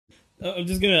I'm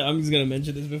just gonna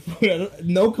mention this before.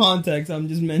 No context. I'm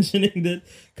just mentioning that,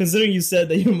 considering you said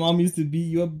that your mom used to beat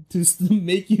you up to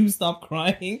make you stop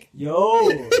crying. Yo,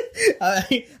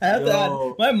 I have to add,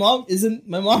 my mom.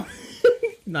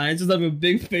 Nah, it's just like a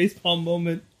big face palm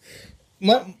moment.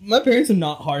 My parents are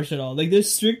not harsh at all. Like, they're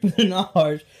strict, but they're not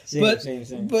harsh.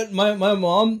 Same. But my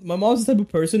mom's the type of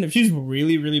person, if she's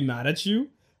really, really mad at you,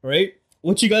 right?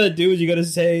 What you gotta do is you gotta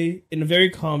say in a very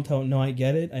calm tone, "No, I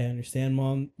get it. I understand,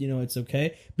 Mom. You know, it's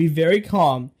okay." Be very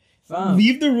calm.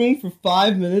 Leave the room for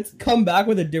 5 minutes. Come back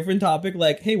with a different topic,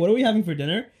 like, "Hey, what are we having for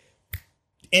dinner?"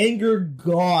 Anger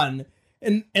gone.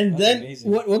 And then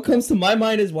amazing. What comes to my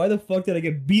mind is, why the fuck did I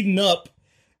get beaten up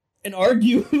and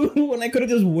argue when I could have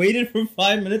just waited for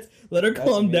 5 minutes, let her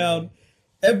calm down?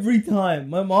 Every time.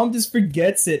 My mom just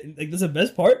forgets it. Like, that's the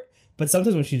best part. But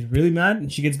sometimes when she's really mad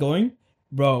and she gets going,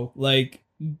 bro, like,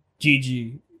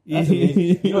 GG. That's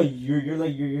amazing. You know,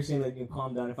 you're saying, like, you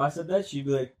calm down. If I said that, she'd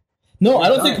be like, no, I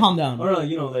don't say calm down. Or no,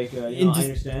 you know, like, I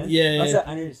understand. Yeah. I said,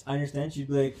 I understand. She'd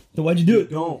be like, so why'd you do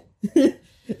it? Don't.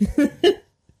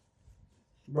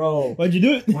 Bro, why'd you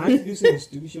do it? When I used to do something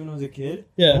stupid shit when I was a kid,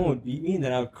 someone would beat me and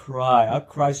then I would cry. I'd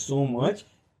cry so much.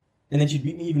 And then she'd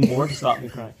beat me even more to stop me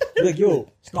crying. She'd be like,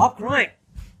 yo, stop crying.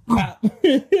 No,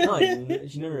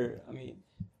 she never, I mean,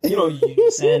 you know, you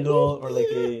use a sandal or like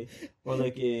a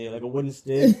wooden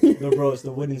stick. No, bro, it's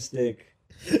the wooden stick.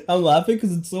 I'm laughing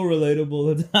because it's so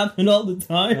relatable. It's happened all the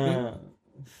time.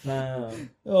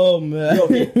 Oh, man. Yo,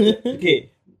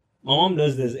 okay. My mom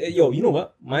does this. Yo, you know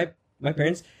what? My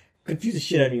parents confused the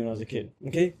shit out of me when I was a kid.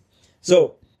 Okay?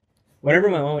 So, whenever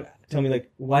my mom would tell me,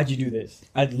 like, why'd you do this?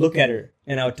 I'd look at her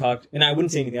and I would talk, and I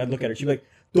wouldn't say anything. I'd look at her. She'd be like,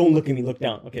 don't look at me, look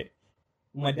down. Okay.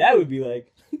 My dad would be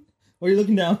like, why are you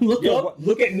looking down? Look up.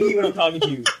 Look at me when I'm talking to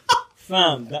you.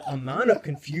 Fam, the amount of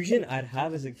confusion I'd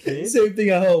have as a kid. Same thing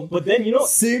at home. But then, you know,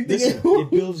 same thing at home. It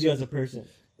builds you as a person.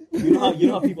 You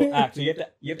know how people act. So you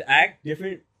have to act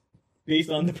different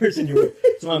based on the person you're with.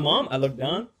 So my mom, I look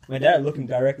down. My dad, I look him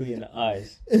directly in the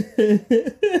eyes.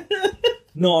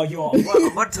 No, yo,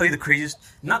 I'm about to tell you the craziest.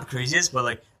 Not the craziest, but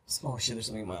like, oh shit, there's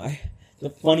something in my eye. The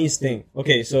funniest thing.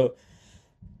 Okay, so,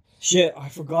 shit, I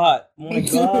forgot. Oh my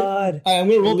god. I'm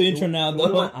gonna roll the intro now, though.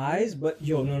 One of my eyes, but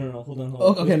yo, no, hold on.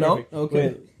 Okay, no? Okay.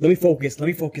 Wait, let me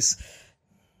focus.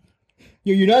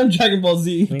 Yo, you're not in Dragon Ball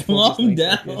Z. Calm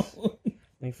down. Let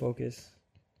me focus.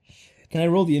 Can I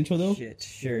roll the intro, though? Shit,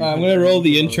 sure. I'm gonna roll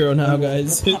the intro now,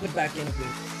 guys. Pop it back in,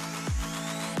 please.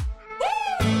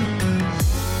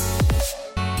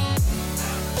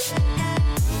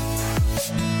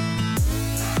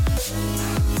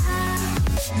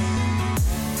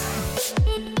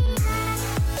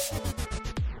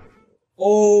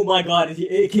 Oh my god,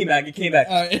 it came back.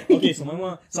 Right. Okay, so my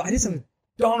mom, I did something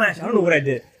dumbass. I don't know what I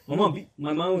did. My mom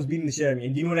was beating the shit out of me.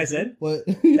 And do you know what I said? What?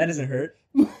 That doesn't hurt.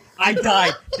 I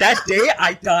died. That day,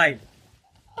 I died.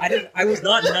 I was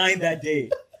not 9 that day.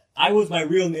 I was my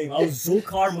real name. I was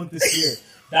Zulkar Monteskier.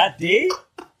 That day,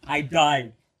 I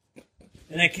died.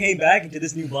 And I came back into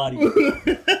this new body.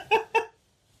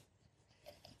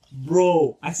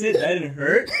 Bro, I said that didn't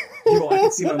hurt. Bro, I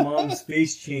could see my mom's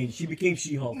face change. She became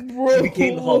She-Hulk. She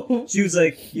became the Hulk. She was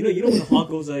like, you know when the Hulk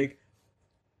goes like,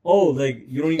 oh, like,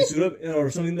 you don't need to suit up or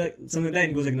something like that, and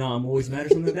he goes like, nah, I'm always mad or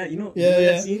something like that. You know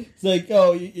that scene? It's like,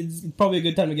 oh, it's probably a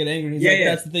good time to get angry. He's like,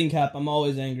 that's the thing, Cap. I'm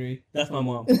always angry. That's my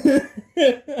mom.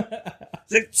 It's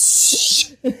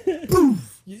like,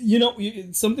 poof. You know,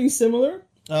 something similar.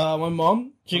 My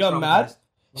mom, she got mad.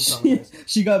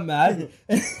 She got mad,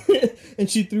 and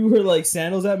she threw her like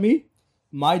sandals at me.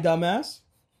 My dumbass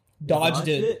dodged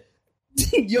it.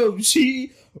 Yo,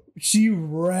 she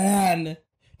ran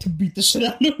to beat the shit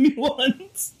out of me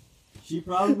once. She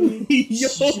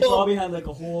probably had like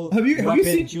a whole have you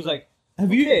seen? She was like, let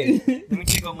me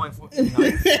take out my foot.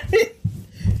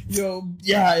 Yo,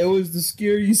 yeah, it was the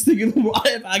scariest thing in the world.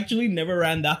 I have actually never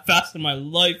ran that fast in my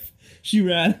life. She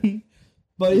ran.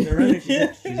 But she's a runner.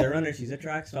 She's a runner. She's a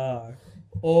track star.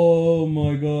 Oh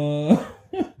my god.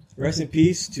 Rest in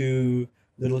peace to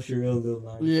Little Cheryl, Little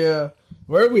Nine. Yeah.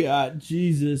 Where are we at?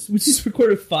 Jesus. We just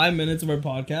recorded 5 minutes of our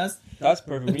podcast. That's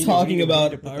perfect. Talking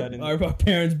about our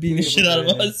parents beating the shit out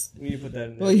of us. We need to put that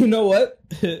in there. Well, you know what?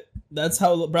 That's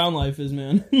how brown life is,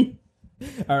 man.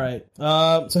 All right.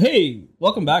 So, hey,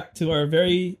 welcome back to our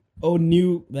very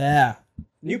new podcast.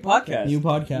 New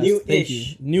podcast.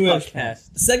 New-ish. New-ish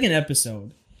podcast. Second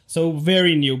episode. So,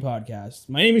 very new podcast.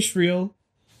 My name is Shriel.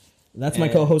 That's my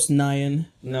co-host, Nyan.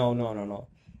 No.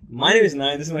 My name is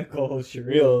Nyan. This is my co-host,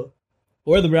 Shriel.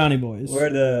 We're the Brownie Boys.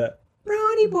 We're the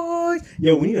Brownie Boys.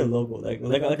 Yo, we need a logo. Like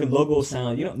a logo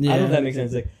sound. You know, I don't know if that makes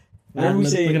sense. Like, We're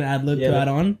gonna ad lib to add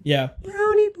on. Yeah.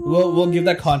 Brownie boys. We'll give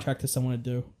that contract to someone to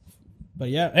do. But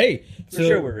yeah, hey, for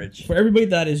sure we're rich. For everybody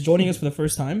that is joining us for the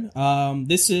first time,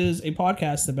 this is a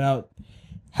podcast about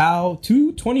how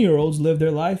two 20-year-olds live their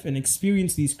life and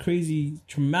experience these crazy,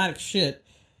 traumatic shit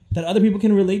that other people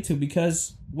can relate to,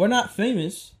 because we're not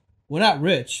famous, we're not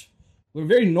rich, we're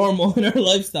very normal in our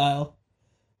lifestyle,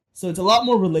 so it's a lot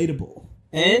more relatable.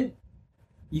 And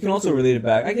you can also relate it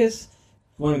back. I guess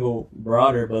I want to go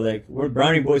broader, but like, we're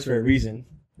brownie boys for a reason.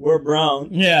 We're brown.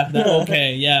 Yeah,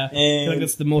 okay, yeah. And I feel like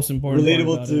that's the most important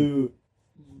relatable to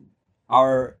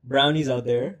our brownies out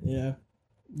there. Yeah.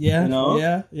 Yeah, you know?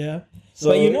 Yeah. So,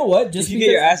 but you know what? Just if you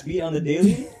get your ass beat on the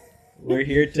daily, we're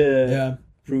here to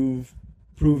prove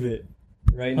it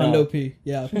right now. Hundo P,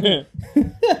 yeah.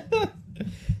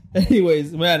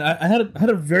 Anyways, man, I had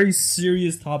a very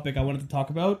serious topic I wanted to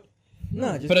talk about.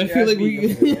 No, just but I feel like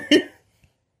we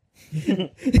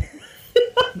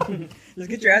just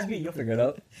get your ass beat. You'll figure it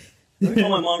out. Let me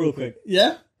call my mom real quick.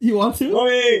 Yeah, you want to?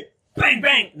 Mommy, bang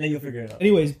bang. Then you'll figure it out.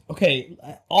 Anyways, okay,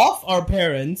 off our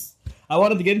parents. I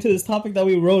wanted to get into this topic that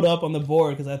we wrote up on the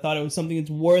board because I thought it was something that's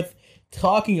worth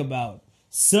talking about.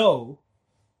 So,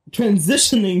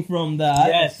 transitioning from that.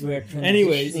 Yes, we're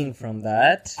transitioning from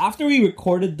that. After we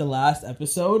recorded the last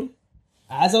episode,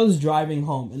 as I was driving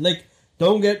home, and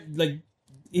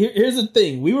here's the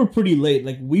thing. We were pretty late.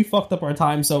 Like, we fucked up our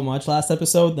time so much last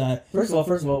episode that... First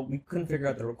of all, we couldn't figure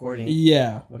out the recording.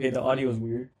 Yeah. Okay, the audio was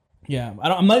weird. Yeah.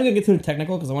 I'm not even going to get too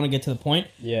technical because I want to get to the point.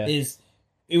 Yeah.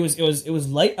 It was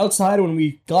light outside when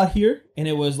we got here, and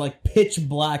it was like pitch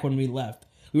black when we left.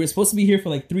 We were supposed to be here for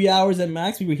like 3 hours at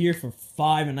max. We were here for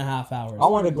 5.5 hours. I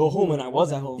wanted to go home, and I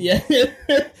was at home. Yeah,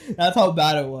 that's how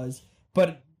bad it was.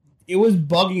 But it was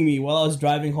bugging me while I was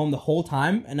driving home the whole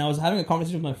time, and I was having a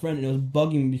conversation with my friend, and it was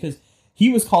bugging me because he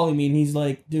was calling me, and he's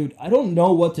like, "Dude, I don't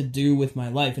know what to do with my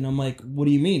life." And I'm like, "What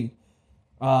do you mean?"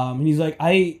 And he's like,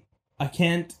 "I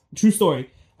can't." True story.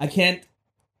 I can't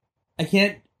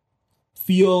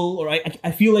feel, or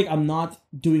I feel like I'm not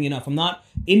doing enough. I'm not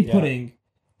inputting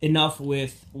enough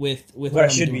with what I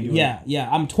should be doing. Yeah.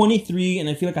 I'm 23 and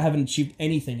I feel like I haven't achieved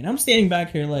anything. And I'm standing back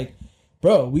here like,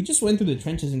 bro, we just went through the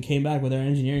trenches and came back with our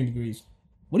engineering degrees.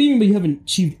 What do you mean you haven't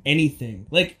achieved anything?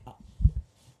 Like,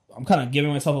 I'm kind of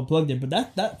giving myself a plug there, but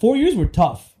that 4 years were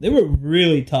tough. They were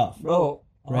really tough. Bro,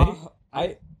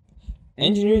 right?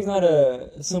 Engineering's not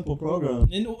a simple program.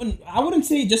 And I wouldn't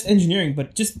say just engineering,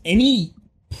 but just any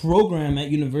program at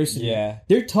university. Yeah.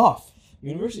 They're tough.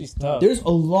 University's tough. There's a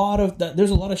lot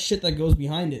of shit that goes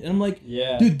behind it. And I'm like,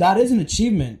 yeah, dude, that is an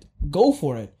achievement. Go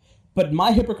for it. But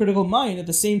my hypocritical mind at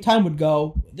the same time would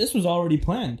go, this was already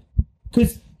planned.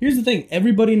 Because here's the thing.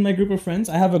 Everybody in my group of friends,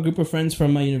 I have a group of friends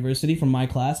from my university, from my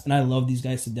class, and I love these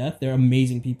guys to death. They're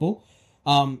amazing people.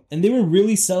 And they were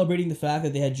really celebrating the fact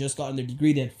that they had just gotten their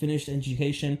degree, they had finished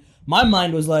education. My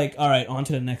mind was like, all right, on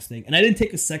to the next thing. And I didn't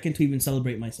take a second to even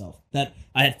celebrate myself that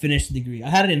I had finished the degree. I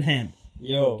had it in hand.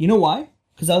 Yo. You know why?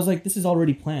 Because I was like, this is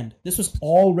already planned. This was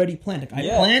already planned. Like, I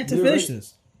planned to finish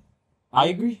this. I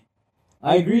agree.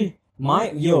 Okay,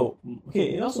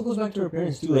 it also goes back to our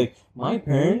parents too. Like, my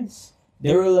parents,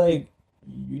 they were like,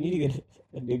 you need to get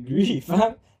a degree,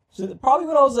 fam. So probably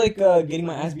when I was like getting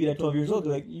my ass beat at 12 years old,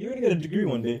 they're like, you're gonna get a degree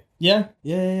one day. Yeah.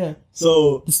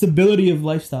 So the stability of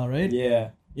lifestyle, right?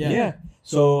 Yeah.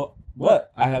 So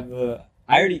what? So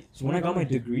when I got my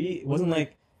degree, it wasn't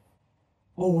like,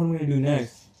 oh, what am I gonna do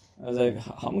next? I was like,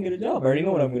 how am I gonna get a job? I already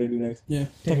know what I'm gonna do next. Yeah.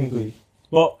 Technically.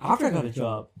 Well, after I got a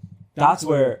job, that's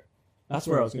where I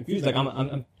was confused. Like,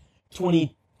 I'm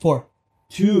 24.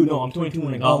 No, I'm 22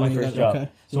 when I got my first job. Okay.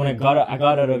 So when I got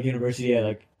out of university at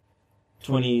like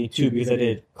 22 because I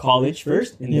did college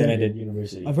first and then I did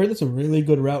university. I've heard that's a really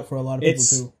good route for a lot of people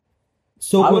too.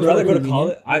 So I would rather go to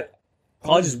college.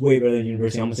 College is way better than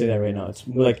university. I'm gonna say that right now. It's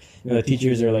like, the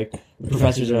teachers are like, the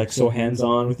professors are like so hands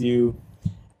on with you.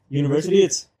 University,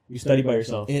 it's you study by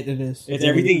yourself. It is. It's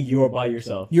everything you're by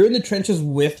yourself. You're in the trenches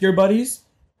with your buddies,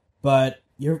 but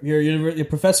your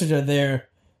professors are there,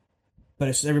 but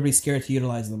it's everybody's scared to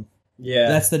utilize them. Yeah,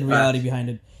 that's the reality behind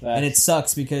it. And it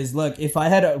sucks because, look, if I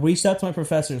had reached out to my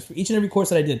professors for each and every course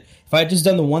that I did, if I had just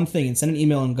done the one thing and sent an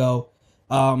email and go,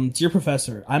 dear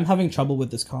professor, I'm having trouble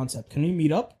with this concept. Can we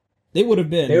meet up? They would have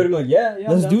been like, yeah,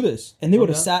 let's do this. And they would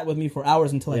have sat with me for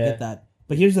hours until I get that.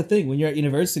 But here's the thing. When you're at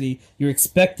university, you're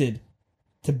expected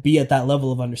to be at that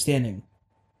level of understanding.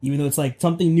 Even though it's like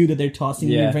something new that they're tossing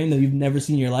in your frame that you've never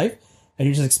seen in your life. And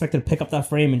you're just expected to pick up that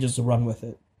frame and just run with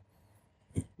it.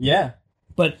 Yeah.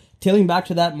 But tailing back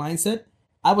to that mindset,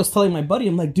 I was telling my buddy,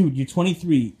 I'm like, dude, you're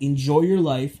 23. Enjoy your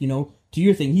life. Do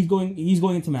your thing. He's going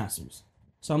into masters.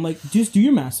 So I'm like, just do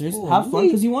your master's, have fun,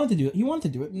 because he wanted to do it. He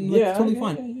wanted to do it, and like, totally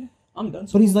fine. Yeah. I'm done.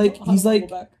 But he's like,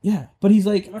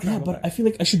 but I feel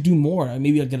like I should do more.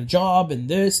 Maybe I'll get a job and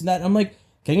this and that. I'm like,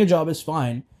 getting a job is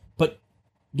fine, but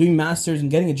doing masters and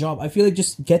getting a job, I feel like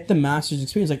just get the master's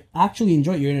experience. Like, actually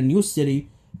enjoy it. You're in a new city,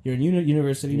 you're in a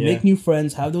university, make new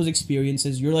friends, have those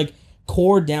experiences. You're like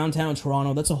core downtown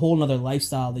Toronto. That's a whole nother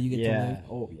lifestyle that you get to live.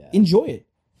 Oh yeah. Enjoy it.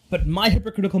 But my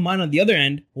hypocritical mind on the other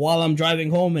end, while I'm driving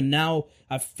home and now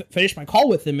I've finished my call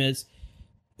with him, is,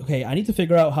 okay, I need to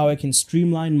figure out how I can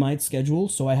streamline my schedule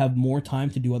so I have more time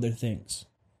to do other things.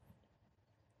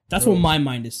 That's what my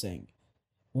mind is saying.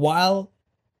 While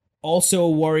also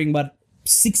worrying about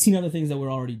 16 other things that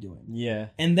we're already doing. Yeah.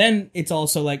 And then it's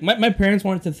also like, my parents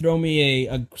wanted to throw me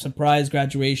a surprise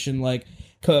graduation, like,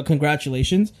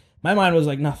 congratulations. My mind was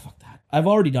like, nah, fuck that. I've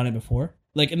already done it before.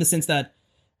 Like, in the sense that,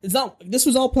 this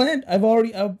was all planned. I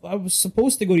was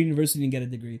supposed to go to university and get a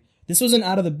degree. This wasn't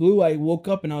out of the blue. I woke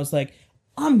up and I was like,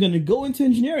 I'm going to go into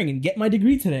engineering and get my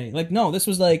degree today. Like, no, this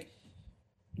was like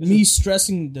me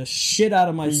stressing the shit out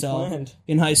of myself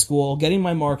in high school, getting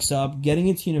my marks up, getting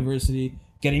into university,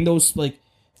 getting those like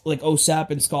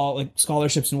OSAP and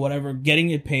scholarships and whatever,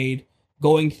 getting it paid,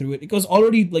 going through it. It was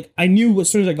already like, I knew as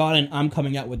soon as I got in, I'm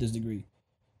coming out with this degree.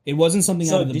 It wasn't something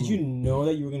out of the blue. So did you know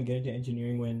that you were going to get into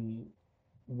engineering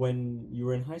when you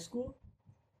were in high school?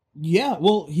 Yeah,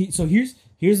 well,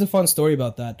 here's the fun story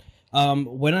about that.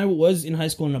 When I was in high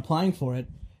school and applying for it,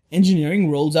 engineering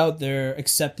rolls out their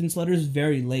acceptance letters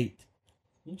very late.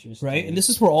 Interesting. Right? And this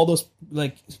is for all those,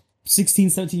 like, 16,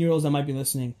 17-year-olds that might be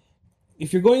listening.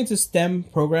 If you're going into STEM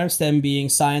programs, STEM being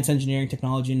science, engineering,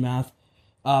 technology, and math,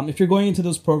 if you're going into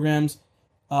those programs,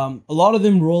 a lot of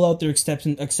them roll out their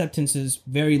acceptances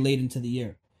very late into the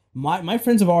year. My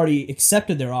friends have already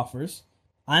accepted their offers.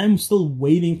 I'm still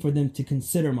waiting for them to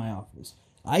consider my offers.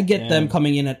 I get them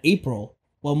coming in at April.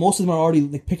 Well, most of them are already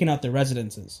like picking out their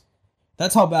residences.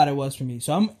 That's how bad it was for me.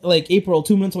 So I'm like April,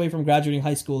 2 months away from graduating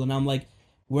high school, and I'm like,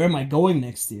 where am I going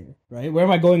next year? Right? Where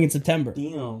am I going in September?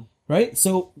 Damn. Right?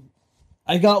 So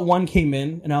I got one came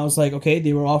in, and I was like, okay,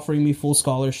 they were offering me full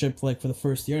scholarship like for the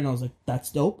first year, and I was like,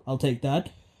 that's dope. I'll take that.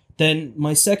 Then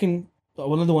my second,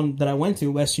 another one that I went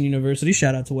to, Western University.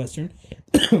 Shout out to Western.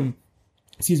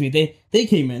 Excuse me. They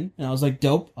came in, and I was like,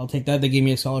 dope. I'll take that. They gave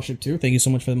me a scholarship too. Thank you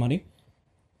so much for the money.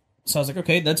 So I was like,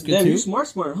 okay, that's good too. You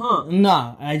smart, huh?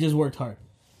 Nah, I just worked hard.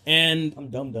 And I'm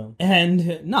dumb.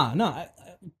 And nah.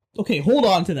 Okay, hold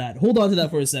on to that. Hold on to that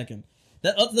for a second.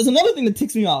 There's another thing that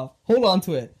ticks me off. Hold on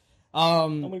to it.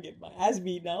 I'm gonna get my ass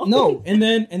beat now. No, and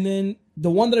then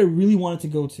the one that I really wanted to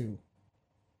go to,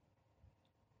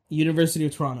 University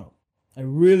of Toronto. I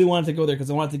really wanted to go there because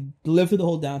I wanted to live through the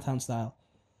whole downtown style.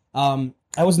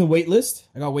 I was in the wait list.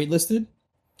 I got waitlisted.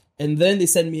 And then they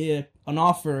sent me an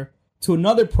offer to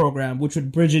another program, which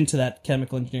would bridge into that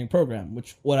chemical engineering program,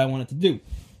 which what I wanted to do.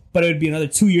 But it would be another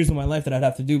 2 years of my life that I'd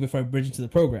have to do before I bridge into the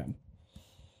program.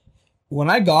 When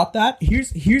I got that,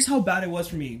 here's how bad it was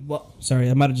for me. Well, sorry,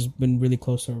 I might have just been really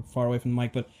close or far away from the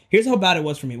mic, but here's how bad it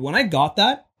was for me. When I got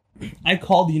that, I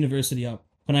called the university up.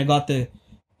 When I got the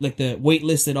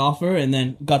waitlisted offer and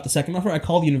then got the second offer, I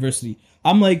called the university.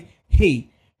 I'm like, hey,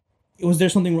 was there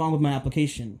something wrong with my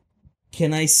application?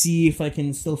 Can I see if I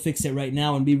can still fix it right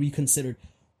now and be reconsidered?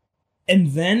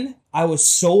 And then I was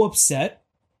so upset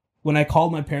when I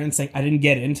called my parents saying I didn't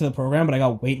get into the program, but I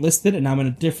got waitlisted and I'm in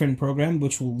a different program,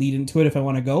 which will lead into it if I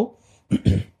want to go.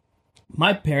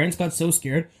 My parents got so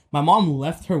scared. My mom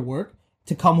left her work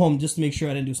to come home just to make sure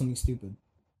I didn't do something stupid.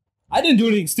 I didn't do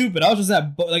anything stupid. I was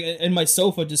just in my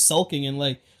sofa just sulking and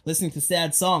like listening to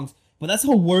sad songs. But that's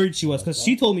how worried she was because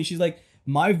she told me, she's like,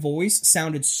 my voice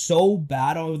sounded so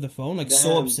bad over the phone, like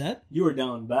so upset. You were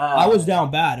down bad. I was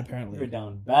down bad, apparently. You were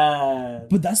down bad.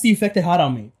 But that's the effect it had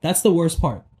on me. That's the worst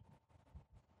part.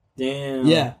 Damn.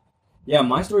 Yeah. Yeah,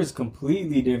 my story is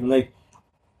completely different. Like,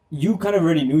 you kind of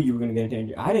already knew you were going to get into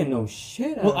engineering. I didn't know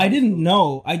shit. Well, I didn't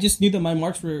know. I just knew that my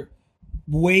marks were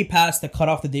way past the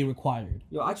cutoff that they required.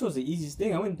 Yo, I chose the easiest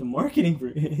thing. I went into marketing for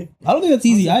it. I don't think that's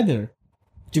easy either.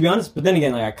 To be honest, but then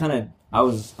again, like,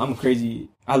 I'm crazy.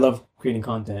 I love creating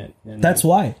content. And that's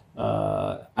why.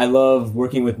 I love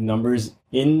working with numbers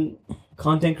in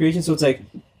content creation. So it's like,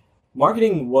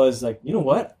 marketing was like, you know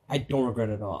what? I don't regret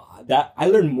it at all. That I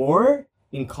learned more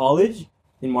in college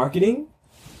in marketing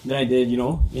than I did,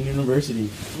 in university.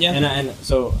 Yeah. And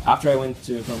so after I went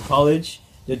from college,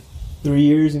 did 3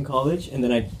 years in college, and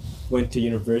then I went to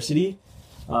university.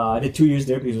 I did 2 years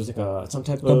there because it was like some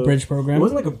type of bridge program. It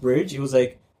wasn't like a bridge. It was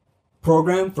like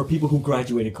program for people who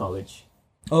graduated college.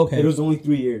 Okay. It was only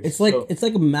 3 years. It's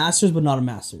like a master's, but not a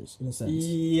master's in a sense.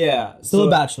 Yeah. Still a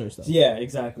bachelor's though. Yeah,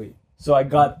 exactly. So I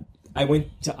got I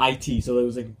went to IT, so it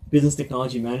was like business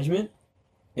technology management,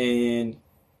 and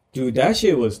dude, that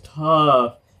shit was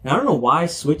tough. And I don't know why I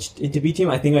switched into BTM.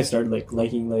 I think I started like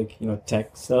liking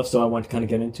tech stuff, so I wanted to kind of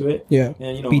get into it. Yeah,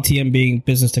 and BTM being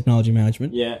business technology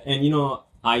management. Yeah, and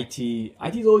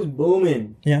IT's always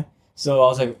booming. Yeah. So I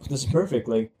was like, this is perfect.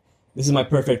 Like, this is my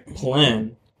perfect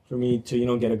plan for me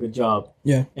to get a good job.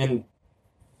 Yeah. And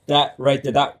that right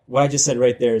there, what I just said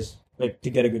right there is like to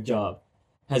get a good job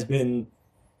has been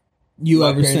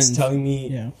my parents telling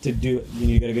me to do. You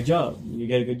need to get a good job. You need to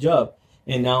get a good job.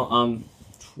 And now I'm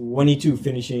 22,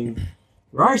 finishing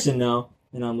Ryerson now,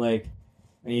 and I'm like,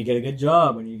 I need to get a good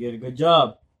job. I need to get a good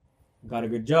job. Got a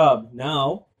good job.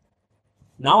 Now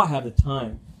I have the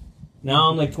time.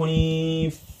 Now I'm like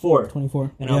 24.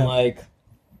 24. And I'm like,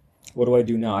 what do I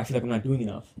do now? I feel like I'm not doing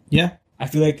enough. Yeah. I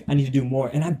feel like I need to do more.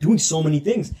 And I'm doing so many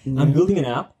things. I'm building an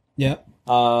app. Yeah.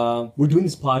 We're doing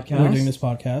this podcast.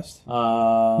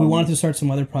 We wanted to start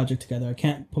some other project together. I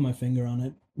can't put my finger on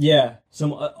it. Yeah.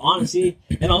 Some honestly,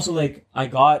 and also like I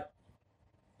got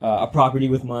a property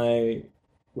with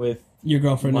your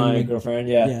girlfriend. My girlfriend,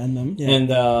 yeah. Yeah, and them. Yeah. And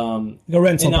go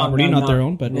rent some property, not their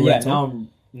own, but rental.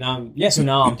 So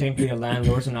now I'm technically a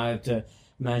landlord, so now I have to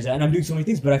manage that, and I'm doing so many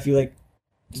things, but I feel like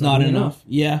it's not enough.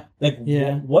 Yeah. Like,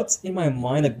 what's in my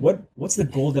mind? Like, what's the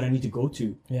goal that I need to go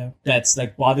to? Yeah. That's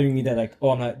like bothering me. That like,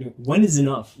 I'm not doing. When is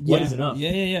enough? What is enough?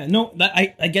 Yeah. No, that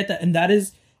I get that, and that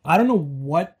is, I don't know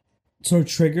what sort of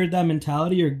triggered that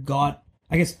mentality or got,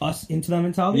 I guess, us into that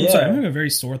mentality. Yeah. I'm sorry, I'm having a very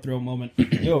sore throat moment.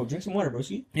 Yo, drink some water,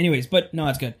 broski. Anyways, but no,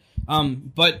 that's good.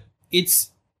 But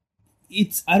it's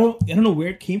I don't know where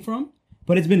it came from.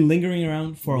 But it's been lingering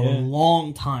around for a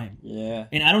long time. Yeah.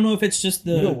 And I don't know if it's just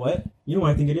the... You know what? You know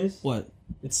what I think it is? What?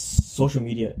 It's social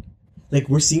media. Like,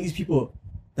 we're seeing these people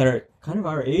that are kind of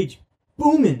our age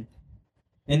booming.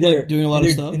 And they're doing a lot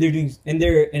of stuff. And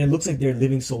it looks like they're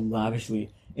living so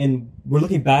lavishly. And we're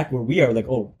looking back where we are like,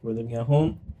 oh, we're living at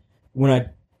home. We're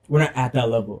not at that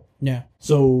level. Yeah.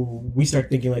 So we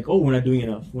start thinking like, oh, we're not doing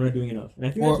enough. We're not doing enough. And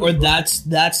I think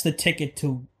that's the ticket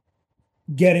to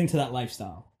getting to that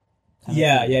lifestyle.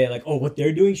 Yeah, like, oh, what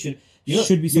they're doing should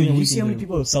be something. You see how many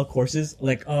people who sell courses?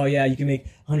 Like, oh yeah, you can make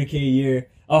 $100K a year.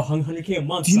 Oh, $100K a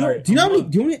month. Do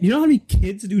you know how many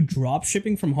kids do drop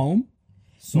shipping from home?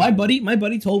 So my buddy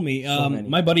told me.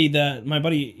 My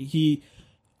buddy, he,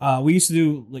 we used to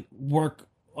do like work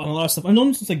on a lot of stuff. I've known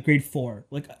him since like grade 4.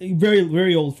 Like a very,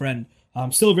 very old friend.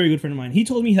 Still a very good friend of mine. He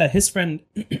told me that his friend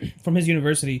from his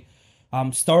university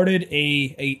started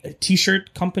a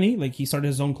t-shirt company. Like he started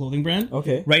his own clothing brand.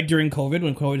 Okay. Right during COVID,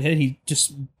 when COVID hit, he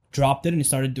just dropped it and he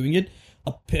started doing it.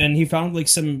 And he found like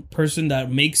some person that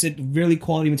makes it really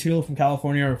quality material from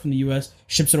California or from the US,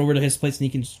 ships it over to his place and he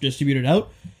can distribute it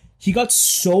out. He got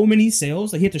so many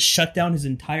sales, like he had to shut down his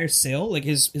entire sale, like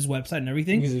his website and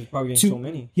everything. Because he was probably getting so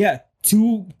many. Yeah,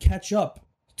 to catch up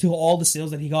to all the sales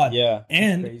that he got. Yeah.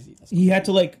 And he had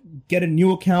to like get a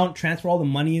new account, transfer all the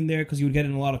money in there because he would get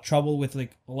in a lot of trouble with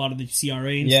like a lot of the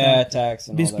CRA and stuff. Tax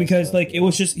and all that because stuff, like it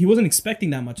was just, he wasn't expecting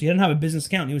that much. He didn't have a business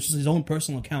account. It was just his own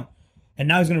personal account. And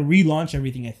now he's going to relaunch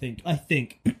everything, I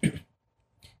think.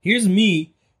 Here's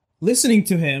me listening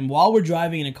to him while we're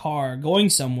driving in a car, going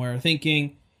somewhere,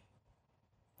 thinking,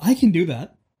 I can do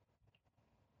that.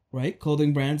 Right?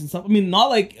 Clothing brands and stuff. I mean, not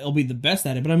like I'll be the best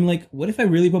at it, but I'm like, what if I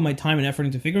really put my time and effort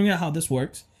into figuring out how this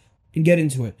works and get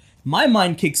into it? My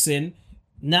mind kicks in.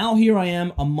 Now here I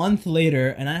am a month later,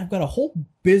 and I've got a whole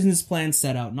business plan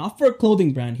set out. Not for a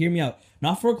clothing brand. Hear me out.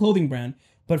 Not for a clothing brand,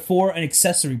 but for an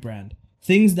accessory brand.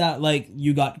 Things that, like,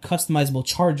 you got customizable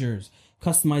chargers,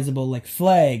 customizable, like,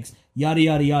 flags, yada,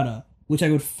 yada, yada, which I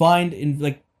would find in,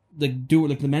 like the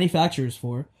manufacturers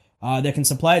for, that can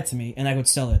supply it to me, and I would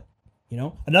sell it. You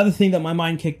know? Another thing that my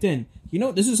mind kicked in, you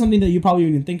know, this is something that you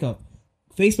probably didn't think of.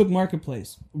 Facebook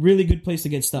Marketplace. Really good place to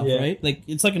get stuff, right? Like,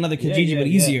 it's like another Kijiji, but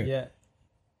easier. Yeah.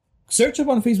 Search up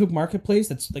on Facebook Marketplace,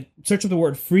 that's, like, search up the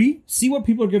word free, see what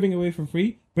people are giving away for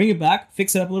free, bring it back,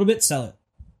 fix it up a little bit, sell it.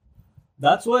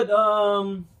 That's what,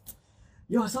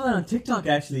 I saw that on TikTok,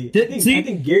 actually. I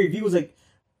think Gary Vee was like,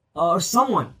 or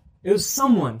someone. It was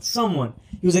someone.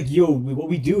 He was like, yo, what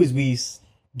we do is we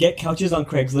get couches on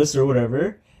Craigslist or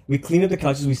whatever. We clean up the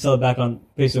couches, we sell it back on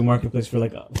Facebook Marketplace for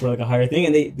a higher thing.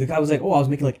 And the guy was like, oh, I was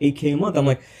making like $8K a month. I'm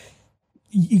like,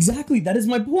 exactly. That is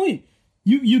my point.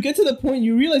 You get to the point,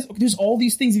 you realize, okay, there's all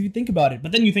these things if you think about it.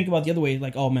 But then you think about the other way,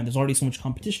 like, oh man, there's already so much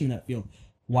competition in that field.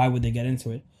 Why would they get into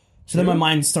it? So then my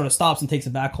mind sort of stops and takes a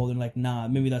back hold and like, nah,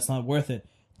 maybe that's not worth it.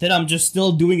 Then I'm just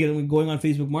still doing it and going on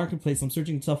Facebook Marketplace. I'm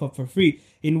searching stuff up for free.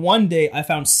 In one day, I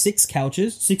found 6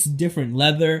 couches, 6 different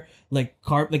leather, like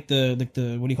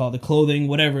the what do you call it, the clothing,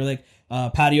 whatever, like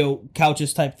patio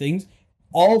couches type things.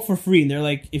 all for free. And they're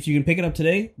like, if you can pick it up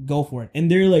today, go for it. And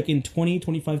they're like in 20,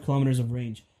 25 kilometers of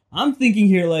range. I'm thinking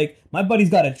here, like, my buddy's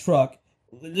got a truck.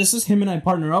 This is him and I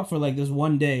partner up for like this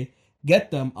one day.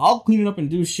 Get them. I'll clean it up and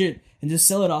do shit and just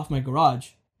sell it off my garage.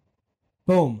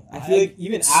 Boom. I feel like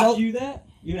even after you do that,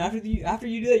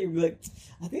 you'll be like,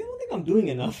 I don't think I'm doing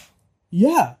enough.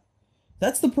 Yeah,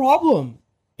 that's the problem.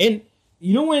 And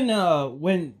you know when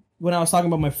I was talking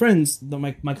about my friends,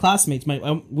 my classmates,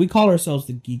 we call ourselves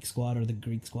the Geek Squad or the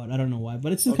Greek Squad. I don't know why,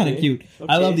 but it's just kind of cute.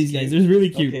 Okay, I love these guys. They're really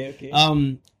cute.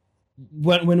 Okay.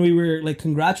 When we were like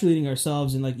congratulating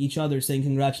ourselves and like each other saying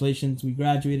congratulations, we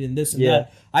graduated and this and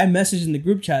that, I messaged in the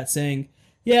group chat saying,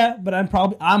 yeah, but I'm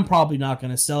probably not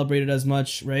going to celebrate it as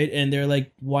much, right? And they're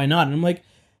like, why not? And I'm like,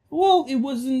 well, it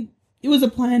was a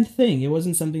planned thing. It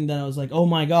wasn't something that I was like, oh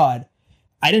my God.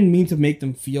 I didn't mean to make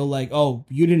them feel like, oh,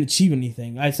 you didn't achieve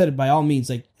anything. I said it by all means,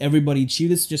 like, everybody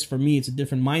achieved this. Just for me, it's a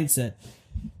different mindset.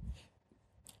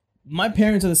 My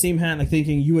parents are the same hand, like,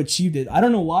 thinking you achieved it. I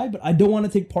don't know why, but I don't want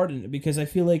to take part in it because I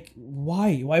feel like,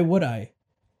 why? Why would I?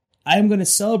 I am going to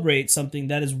celebrate something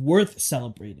that is worth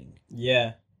celebrating.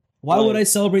 Yeah. Why would I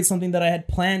celebrate something that I had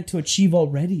planned to achieve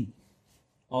already?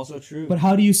 Also true. But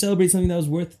how do you celebrate something that was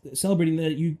worth celebrating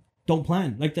that you don't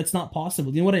plan? Like, that's not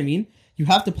possible. You know what I mean? You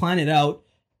have to plan it out.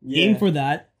 Yeah. Aim for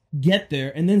that, get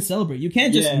there, and then celebrate. You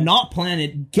can't just not plan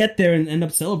it, get there, and end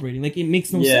up celebrating. Like, it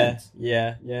makes no sense.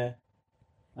 Yeah.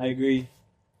 I agree.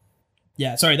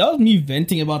 Yeah, sorry, that was me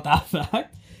venting about that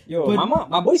fact. Yo, but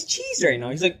my boy's cheese right now.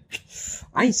 He's like,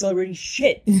 I ain't celebrating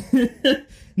shit.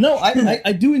 No,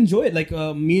 I do enjoy it. Like,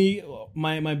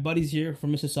 my buddies here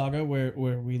from Mississauga,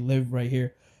 where we live right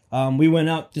here, we went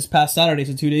out this past Saturday,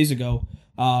 so 2 days ago,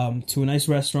 to a nice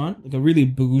restaurant, like a really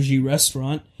bougie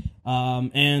restaurant.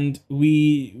 And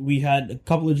we had a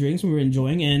couple of drinks we were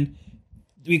enjoying, and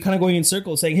we kind of going in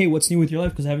circles saying, hey, what's new with your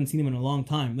life? Because I haven't seen them in a long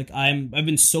time. Like, I've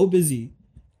been so busy.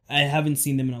 I haven't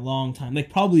seen them in a long time.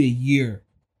 Like, probably a year.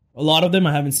 A lot of them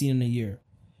I haven't seen in a year.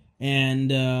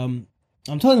 And,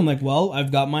 I'm telling them, like, well,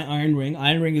 I've got my iron ring.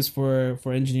 Iron ring is for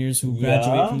engineers who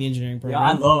graduate from the engineering program.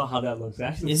 Yeah, I love how that looks.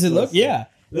 Actually, Is it look? Yeah.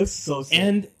 It looks so sick.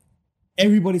 And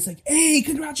everybody's like, hey,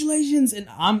 congratulations. And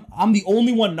I'm the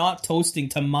only one not toasting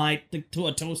to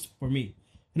a toast for me.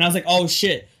 And I was like, oh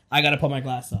shit, I gotta put my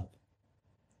glass up.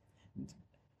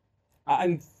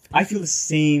 I feel the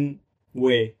same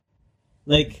way.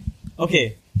 Like,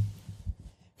 okay,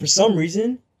 for some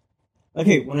reason,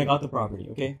 okay, when I got the property,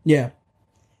 okay? Yeah.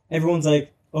 Everyone's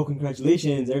like, oh,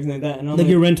 congratulations, everything like that. And I'm like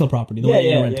your rental property. Yeah.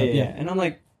 And I'm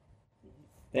like,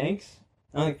 thanks.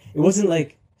 I'm like, it wasn't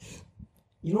like,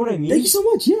 you know what I mean? Thank you so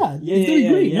much. Yeah. It's really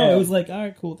great. No, it was like, all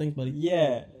right, cool. Thanks, buddy.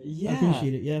 Yeah. I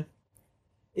appreciate it. Yeah.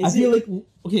 I feel like,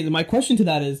 okay, my question to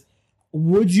that is,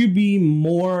 would you be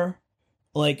more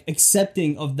like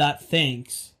accepting of that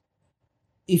thanks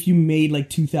if you made like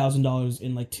 $2,000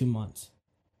 in like 2 months?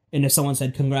 And if someone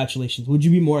said congratulations, would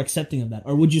you be more accepting of that?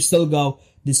 Or would you still go,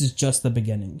 this is just the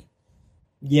beginning?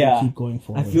 Yeah. Keep going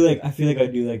forward. I feel like I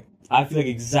do like, I feel like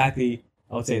exactly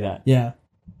I would say that. Yeah.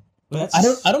 But I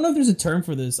don't know if there's a term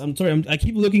for this. I'm sorry. I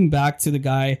keep looking back to the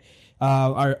guy,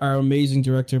 our amazing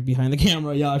director behind the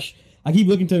camera, Yash. I keep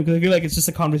looking to him because I feel like it's just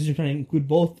a conversation trying to include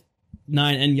both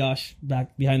Nine and Yash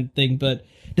back behind the thing. But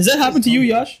does that happen to you,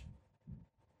 Yash?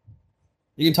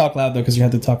 You can talk loud though, because you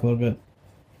have to talk a little bit.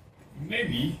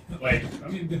 Maybe. Like, I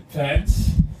mean,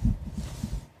 depends.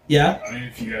 Yeah. I mean,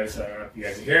 if you guys are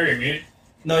hearing me.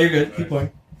 No, you're good. Keep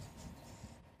going.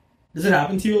 Does it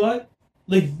happen to you a lot?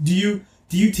 Like, do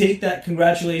you take that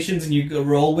congratulations and you go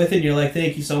roll with it and you're like,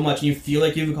 thank you so much, and you feel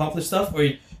like you've accomplished stuff? Or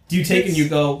do you take and you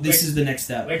go, this is the next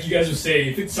step? Like you guys were saying,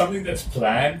 if it's something that's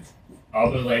planned,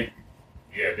 I'll be like,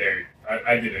 yeah, there,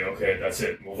 I did it, okay, that's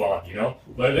it, move on, you know?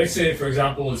 But let's say, for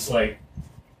example, it's like,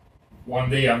 one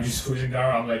day I'm just cruising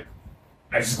down, I'm like,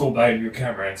 I just go buy a new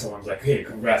camera and someone's like, hey,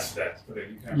 congrats for that, for the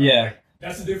new camera. Yeah. Like,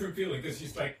 that's a different feeling, because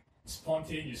it's like,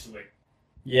 spontaneous, like,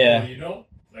 yeah. You know?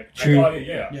 Like, True. I got it,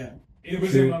 yeah. Yeah. It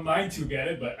was in my mind to get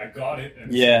it, but I got it,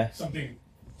 and yeah. something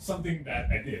that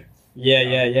I did.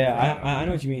 Yeah. I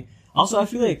know what you mean. Also, I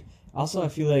feel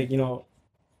like, you know,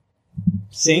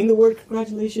 saying the word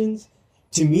congratulations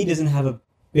to me doesn't have a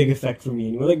big effect for me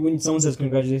anymore. Like when someone says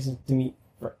congratulations to me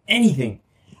for anything,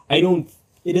 maybe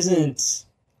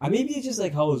it's just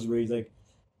like how I was raised. Like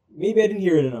maybe I didn't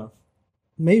hear it enough.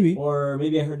 Maybe. Or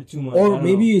maybe I heard it too much. Or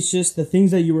maybe it's just the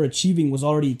things that you were achieving was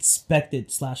already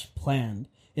expected / planned.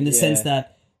 In the sense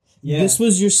that this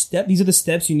was your step. These are the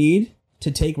steps you need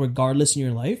to take regardless in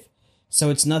your life. So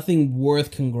it's nothing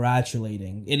worth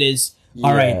congratulating. It is,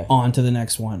 all right, on to the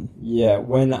next one. Yeah,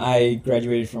 when I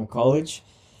graduated from college,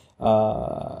 you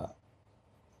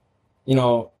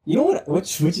know, You know what?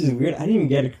 Which is weird. I didn't even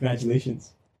get a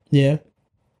congratulations. Yeah.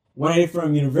 When I did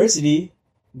from university,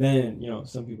 then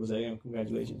some people say,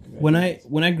 congratulations. When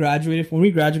we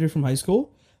graduated from high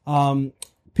school,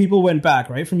 people went back,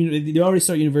 right? They already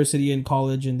start university and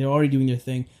college, and they're already doing their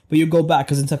thing. But you go back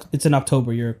because it's in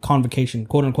October. You're convocation,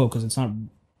 quote unquote, because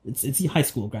it's high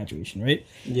school graduation, right?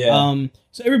 Yeah.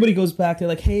 So everybody goes back. They're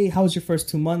like, hey, how was your first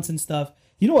 2 months and stuff?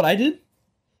 You know what I did?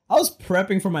 I was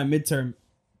prepping for my midterm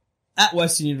at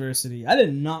Western University. I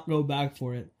did not go back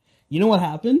for it. You know what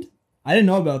happened? I didn't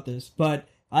know about this, but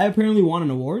I apparently won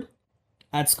an award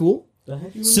at school. The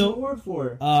heck you won an award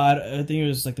for? I think it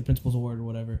was like the principal's award or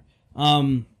whatever.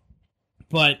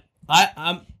 But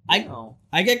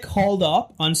I get called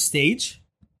up on stage,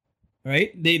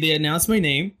 right? They announce my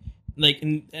name, like,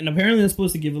 and apparently they're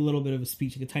supposed to give a little bit of a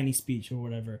speech, like a tiny speech or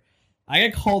whatever. I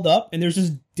get called up, and there's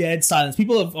just dead silence.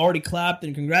 People have already clapped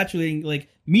and congratulating like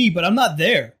me, but I'm not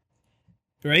there,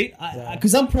 right?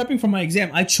 Because I'm prepping for my exam.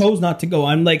 I chose not to go.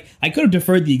 I'm like, I could have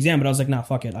deferred the exam, but I was like, nah,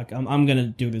 fuck it. Like, I'm gonna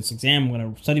do this exam. I'm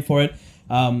gonna study for it.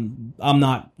 I'm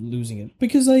not losing it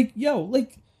because, like,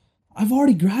 I've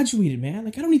already graduated, man.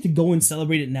 Like, I don't need to go and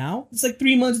celebrate it now. It's like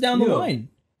 3 months down the line.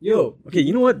 Okay,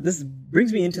 you know what? This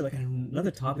brings me into like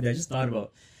another topic that I just thought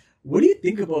about. What do you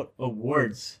think about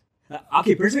awards?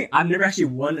 Okay, personally, I've never actually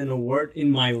won an award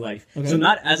in my life. Okay. So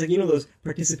not as like, those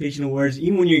participation awards,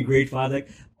 even when you're in grade 5, like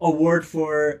award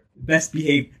for best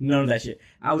behaved, none of that shit.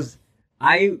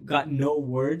 I got no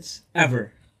awards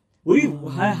ever.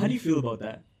 How do you feel about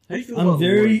that? How do you feel about awards? I'm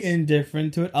very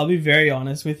indifferent to it. I'll be very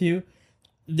honest with you.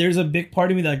 There's a big part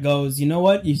of me that goes, you know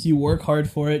what? If you work hard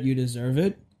for it, you deserve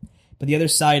it. But the other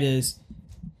side is,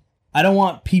 I don't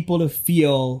want people to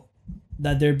feel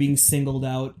that they're being singled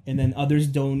out, and then others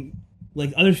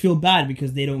feel bad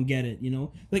because they don't get it,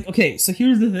 Like, okay, so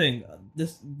here's the thing.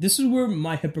 This is where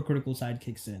my hypocritical side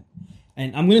kicks in.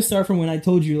 And I'm going to start from when I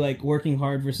told you, like, working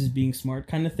hard versus being smart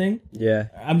kind of thing. Yeah.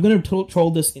 I'm going to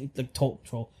troll this,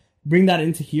 bring that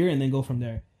into here and then go from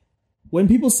there. When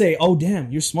people say, oh,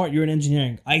 damn, you're smart, you're in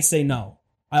engineering, I say no.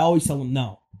 I always tell them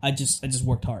no. I just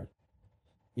worked hard.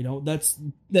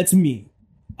 That's me.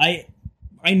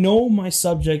 I know my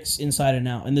subjects inside and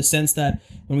out, in the sense that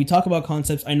when we talk about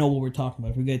concepts, I know what we're talking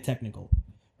about if we get technical,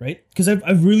 right? Because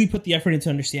I've really put the effort into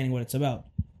understanding what it's about.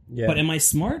 Yeah. But am I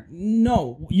smart?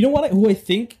 No. You know what? Who I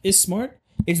think is smart?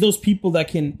 It's those people that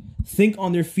can think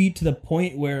on their feet to the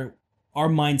point where our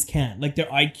minds can't. Like, their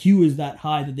IQ is that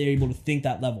high that they're able to think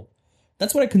that level.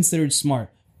 That's what I considered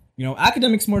smart.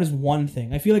 Academic smart is one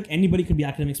thing. I feel like anybody could be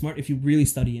academic smart if you really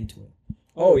study into it.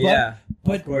 Oh, yeah.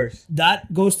 But of course.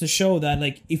 That goes to show that,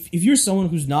 like, if you're someone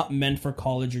who's not meant for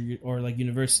college or like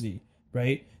university,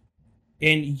 right?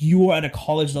 And you are at a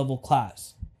college level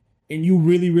class and you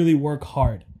really, really work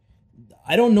hard,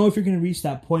 I don't know if you're going to reach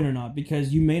that point or not,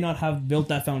 because you may not have built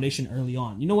that foundation early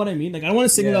on. You know what I mean? Like, I don't want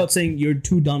to single out saying you're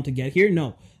too dumb to get here.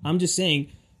 No, I'm just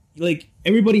saying, like,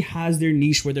 everybody has their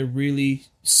niche where they're really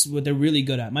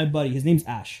good at. My buddy, his name's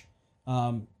Ash.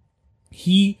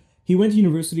 He went to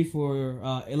university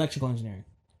for electrical engineering.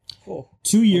 Cool.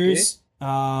 2 years.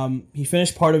 Okay. He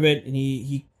finished part of it, and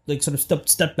he like sort of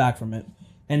stepped back from it.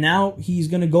 And now he's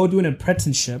gonna go do an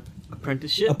apprenticeship.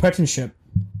 Apprenticeship.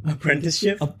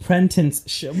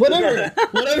 Whatever.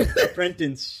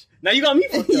 Apprentice. Now you got me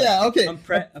fucked up. Yeah. Okay.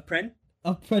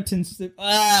 Apprenticeship.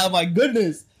 Ah, my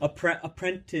goodness.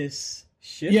 Apprenticeship.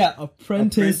 Yeah,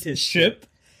 apprenticeship.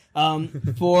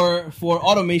 For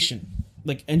automation.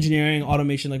 Like engineering,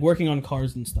 automation, like working on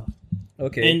cars and stuff.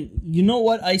 Okay. And you know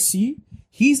what I see?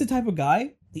 He's the type of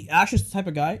guy, Ash is the type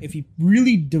of guy, if he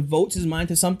really devotes his mind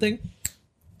to something,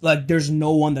 like, there's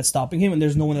no one that's stopping him, and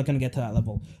there's no one that's going to get to that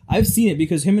level. I've seen it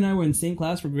because him and I were in the same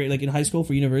class for grade, like in high school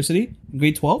for university,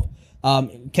 grade 12.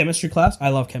 Chemistry class. I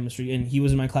love chemistry, and he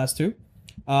was in my class too.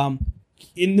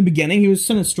 In the beginning, he was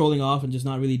kind of strolling off and just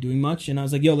not really doing much, and I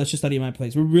was like, yo, let's just study at my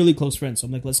place. We're really close friends, so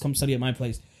I'm like, let's come study at my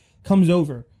place. Comes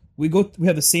over. We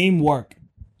have the same work.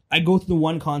 I go through the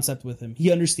one concept with him.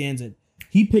 He understands it.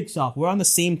 He picks off. We're on the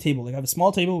same table. Like, I have a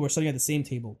small table. We're studying at the same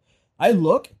table. I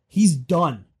look. He's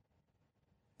done.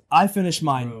 I finish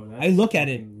mine. Bro, I look at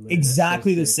it.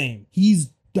 Exactly the same. He's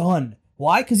done.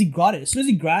 Why? Because he got it. As soon as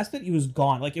he grasped it, he was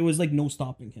gone. Like, it was like no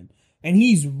stopping him. And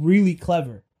he's really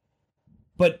clever.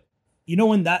 But you know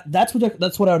when that's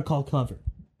what I would call clever,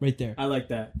 right there. I like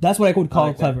that. That's what I would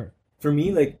call clever. That. For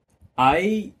me, like,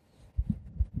 I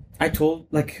told,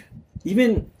 like,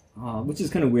 even, which is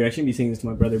kind of weird, I shouldn't be saying this to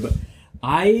my brother, but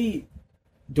I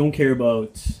don't care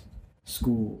about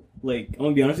school. Like, I'm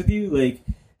gonna be honest with you, like,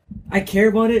 I care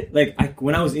about it. Like,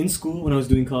 when I was in school, when I was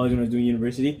doing college, when I was doing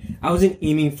university, I wasn't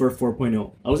aiming for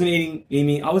 4.0. I wasn't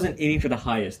aiming for the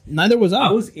highest. Neither was I.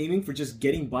 I was aiming for just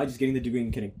getting by, just getting the degree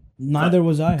and kidding. Neither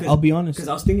was I. I'll be honest. Because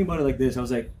I was thinking about it like this. I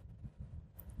was like,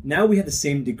 now we have the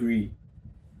same degree.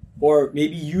 Or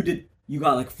maybe you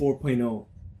got like 4.0.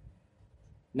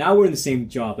 Now we're in the same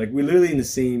job. Like, we're literally in the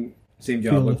same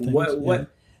job. Like,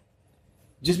 what?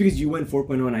 Just because you went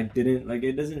 4.0 and I didn't, like,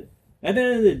 it doesn't. At the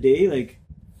end of the day, like,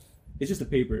 it's just a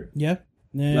paper. Yeah.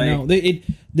 No.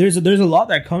 There's a lot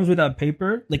that comes with that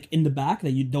paper, like in the back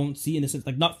that you don't see in a sense,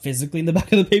 like not physically in the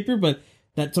back of the paper, but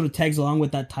that sort of tags along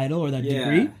with that title or that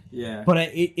degree. Yeah. But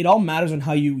it all matters on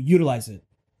how you utilize it.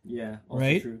 Yeah.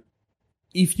 Right. True.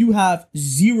 If you have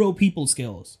 0 people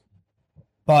skills,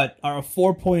 but are a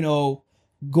 4.0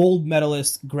 gold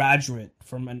medalist graduate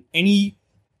from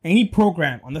any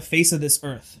program on the face of this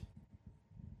earth,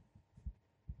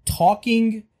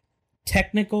 talking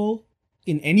technical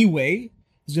in any way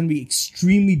is going to be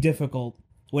extremely difficult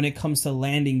when it comes to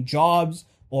landing jobs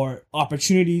or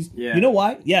opportunities. Yeah. You know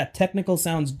why? Yeah, technical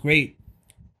sounds great.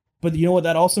 But you know what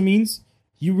that also means?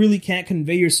 You really can't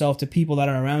convey yourself to people that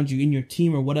are around you in your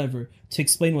team or whatever to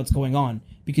explain what's going on.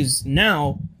 Because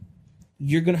now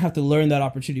you're going to have to learn that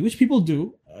opportunity, which people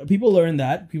do. People learn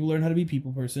that. People learn how to be a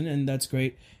people person, and that's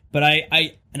great. But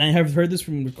I have heard this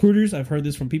from recruiters. I've heard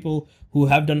this from people who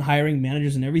have done hiring,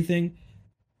 managers, and everything.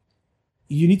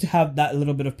 You need to have that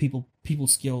little bit of people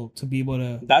skill to be able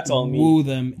to woo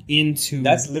them into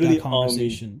that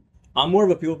conversation. I'm more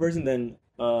of a people person than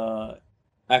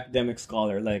academic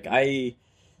scholar. Like, I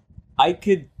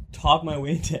could talk my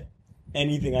way into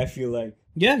anything I feel like.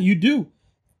 Yeah, you do.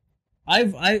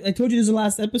 I told you this in the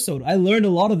last episode. I learned a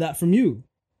lot of that from you.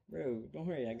 Bro, don't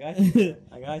worry, I got you.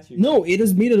 I got you. No, it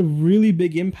has made a really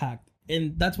big impact.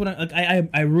 And that's what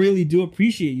I really do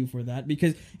appreciate you for that,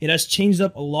 because it has changed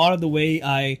up a lot of the way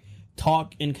I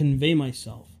talk and convey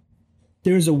myself.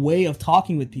 There's a way of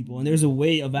talking with people, and there's a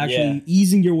way of actually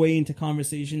easing your way into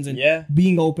conversations and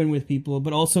being open with people,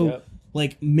 but also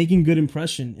like making good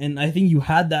impression. And I think you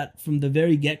had that from the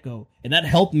very get-go, and that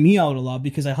helped me out a lot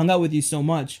because I hung out with you so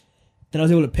much that I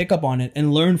was able to pick up on it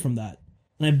and learn from that,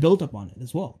 and I built up on it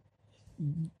as well.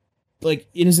 Like,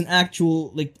 it is an actual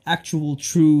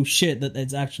true shit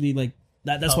that's actually like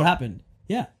that's what happened.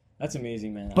 Yeah, that's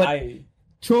amazing, man. But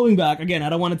trolling back again, I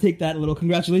don't want to take that little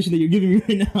congratulations that you're giving me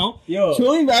right now. Yo,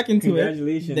 trolling back into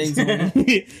congratulations. It.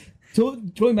 Thanks.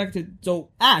 Trolling back to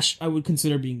Ash, I would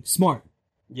consider being smart.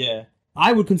 Yeah,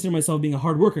 I would consider myself being a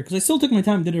hard worker because I still took my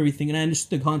time, did everything, and I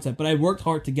understood the concept, but I worked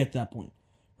hard to get to that point.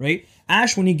 Right?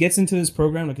 Ash, when he gets into this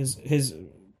program, like his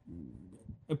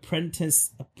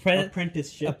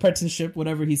apprenticeship,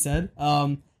 whatever he said,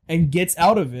 and gets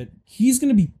out of it, he's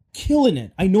gonna be killing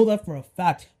it. I know that for a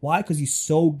fact. Why? Because he's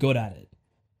so good at it.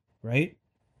 Right?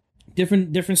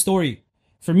 Different story.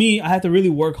 For me, I have to really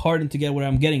work hard to get where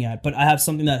I'm getting at, but I have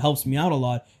something that helps me out a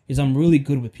lot, is I'm really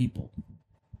good with people.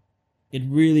 It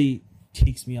really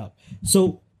takes me up.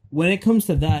 So when it comes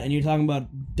to that, and you're talking about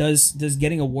does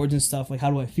getting awards and stuff, like, how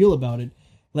do I feel about it?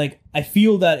 Like, I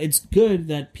feel that it's good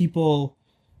that people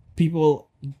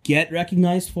get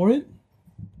recognized for it,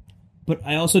 but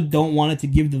I also don't want it to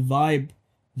give the vibe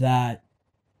that,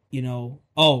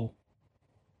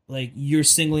 like, you're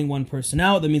singling one person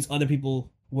out, that means other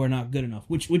people were not good enough,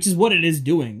 which is what it is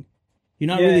doing. You're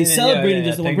not really celebrating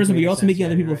just the one person, but you're also making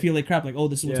other people feel like crap, like, oh,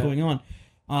 this is what's going on.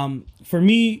 For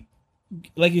me,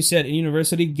 like you said, in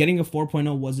university, getting a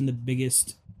 4.0 wasn't the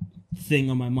biggest thing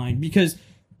on my mind, because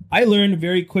I learned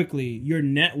very quickly, your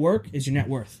network is your net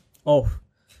worth. Oh,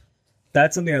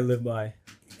 that's something I live by.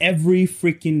 Every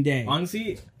freaking day.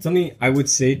 Honestly, something I would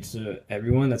say to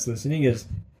everyone that's listening is,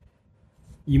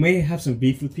 you may have some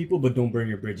beef with people, but don't burn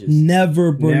your bridges.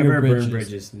 Never burn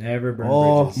bridges. Never burn bridges.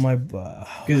 Oh, my God.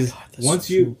 Because once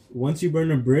you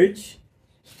burn a bridge,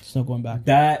 it's not going back.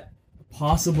 That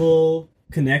possible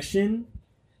connection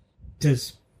to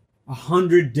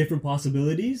 100 different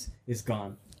possibilities is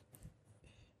gone.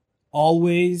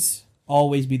 Always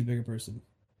be the bigger person.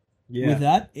 Yeah. With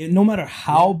that, no matter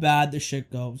how bad the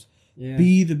shit goes,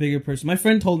 be the bigger person. My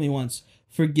friend told me once,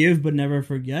 forgive but never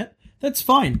forget. That's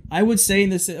fine. I would say in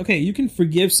this, okay, you can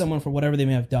forgive someone for whatever they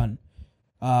may have done.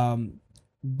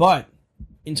 But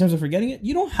in terms of forgetting it,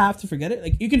 you don't have to forget it.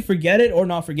 Like, you can forget it or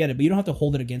not forget it, but you don't have to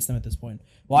hold it against them at this point.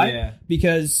 Why? Yeah.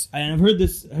 Because I've heard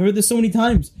this so many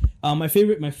times. My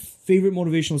favorite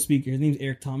motivational speaker, his name's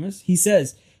Eric Thomas. He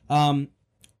says,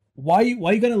 why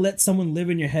you gonna let someone live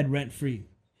in your head rent free?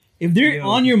 If they're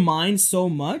on your mind so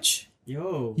much,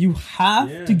 you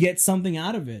have to get something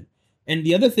out of it. And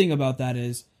the other thing about that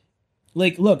is,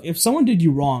 Like, look, if someone did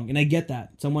you wrong, and I get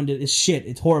that, someone did, it's shit,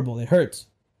 it's horrible, it hurts,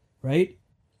 right?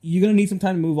 You're gonna need some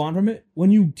time to move on from it.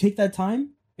 When you take that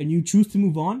time and you choose to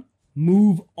move on,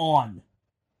 move on.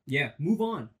 Yeah, move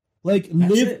on. Like,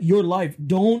 live your life.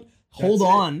 Don't hold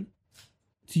on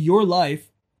to your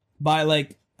life by,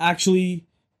 like, actually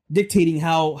dictating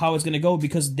how it's gonna go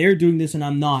because they're doing this and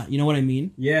I'm not. You know what I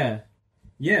mean? Yeah.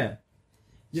 Yeah.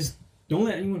 Just don't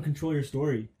let anyone control your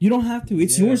story. You don't have to.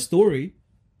 It's your story.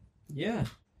 Yeah.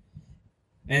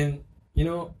 And, you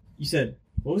know, you said,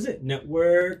 what was it?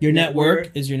 Network. Your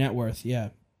network is your net worth. Yeah.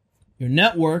 Your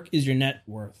network is your net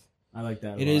worth. I like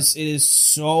that. It is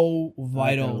so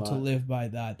vital to live by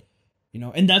that. You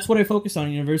know, and that's what I focus on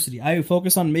in university. I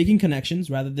focus on making connections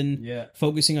rather than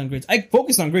focusing on grades. I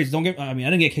focused on grades. I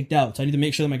didn't get kicked out, so I need to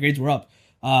make sure that my grades were up.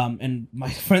 And my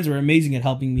friends were amazing at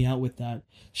helping me out with that.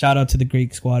 Shout out to the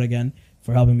Greek squad again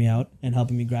for helping me out and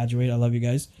helping me graduate. I love you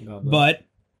guys. But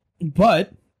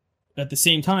at the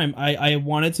same time, I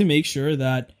wanted to make sure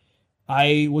that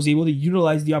I was able to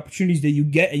utilize the opportunities that you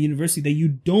get at university that you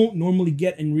don't normally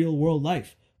get in real world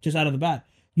life, just out of the bat.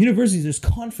 Universities, there's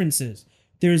conferences,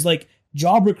 there's like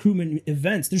job recruitment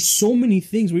events. There's so many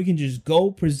things where you can just go,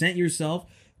 present yourself,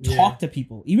 talk to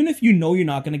people. Even if you know you're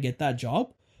not going to get that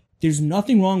job, there's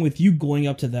nothing wrong with you going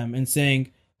up to them and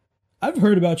saying, I've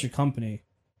heard about your company,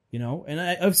 you know, and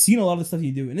I've seen a lot of the stuff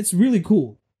you do, and it's really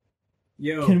cool.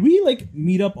 Yo. Can we like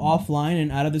meet up offline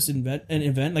and out of this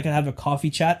event, like I have a coffee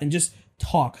chat and just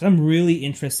talk? 'Cause I'm really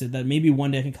interested that maybe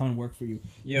one day I can come and work for you.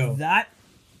 Yo. That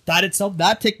itself,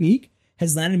 that technique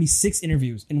has landed me 6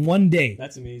 interviews in one day.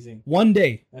 That's amazing. One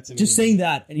day. That's amazing. Just saying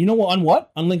that. And you know what? On what?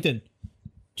 On LinkedIn.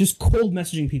 Just cold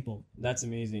messaging people. That's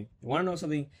amazing. You want to know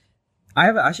something? I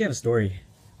actually have a story.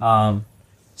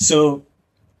 So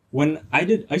when I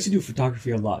used to do photography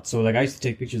a lot. So like I used to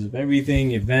take pictures of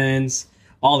everything, events,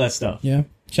 all that stuff. Yeah.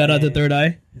 Shout out to Third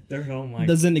Eye. Oh my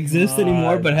doesn't exist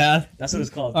anymore, but that's what it's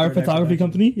called. Our photography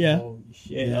company. Yeah. Holy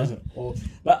shit. Yeah. That was old.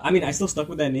 But I mean, I still stuck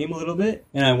with that name a little bit,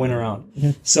 and I went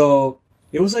around. So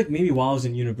it was like maybe while I was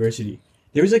in university,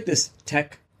 there was like this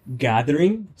tech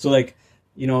gathering. So like,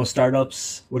 you know,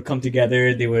 startups would come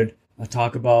together. They would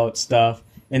talk about stuff,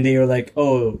 and they were like,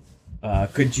 "Oh,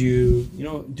 could you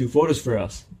do photos for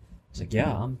us?" I was like,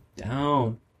 "Yeah, I'm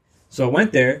down." So I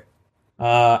went there.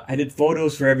 I did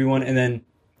photos for everyone, and then,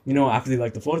 you know, after they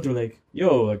liked the photos, they were like,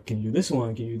 yo, like, can you do this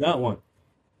one? Can you do that one?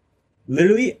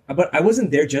 Literally, but I wasn't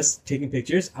there just taking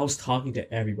pictures. I was talking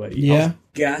to everybody. Yeah. I was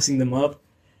gassing them up.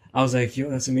 I was like,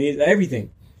 yo, that's amazing. Everything.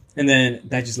 And then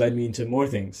that just led me into more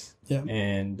things. Yeah.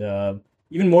 And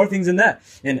even more things than that.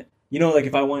 And, you know, like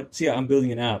if I want, I'm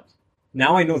building an app.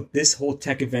 Now I know this whole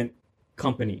tech event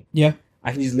company. Yeah.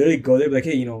 I can just literally go there, be like,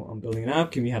 hey, you know, I'm building an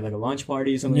app. Can we have like a launch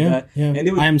party or something like that? Yeah.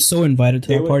 And I am so invited to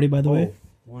that party, by the way.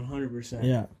 100%.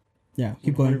 Yeah. Yeah.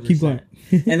 Keep 100%. going.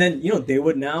 And then, you know, they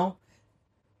would now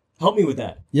help me with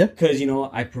that. Yeah. Because, you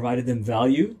know, I provided them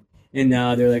value, and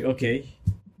now they're like, okay,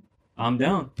 I'm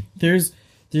down. There's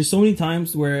so many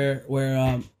times where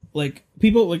like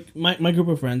people, like my group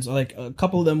of friends, like a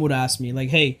couple of them would ask me, like,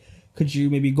 hey, could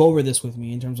you maybe go over this with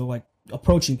me in terms of like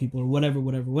approaching people or whatever.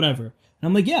 And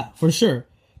I'm like, yeah, for sure.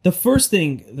 The first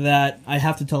thing that I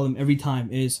have to tell them every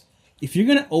time is, if you're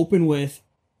going to open with,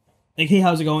 like, hey,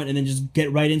 how's it going? And then just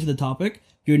get right into the topic,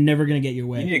 you're never going to get your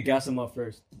way. You need to gas them up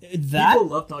first. People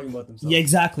love talking about themselves. Yeah,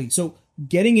 exactly. So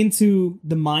getting into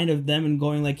the mind of them and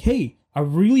going like, hey, I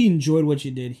really enjoyed what you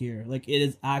did here. Like, it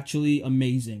is actually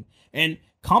amazing. And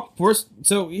you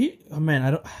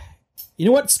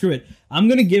know what? Screw it. I'm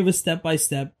going to give a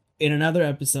step-by-step in another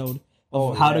episode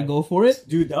of how to go for it.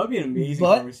 Dude, that would be an amazing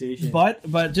conversation.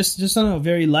 But just on a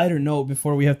very lighter note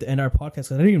before we have to end our podcast,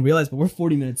 because I didn't even realize, but we're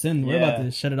 40 minutes in. We're about to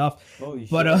shut it off. Holy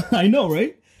shit. But I know,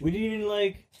 right? We didn't even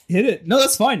like hit it. No,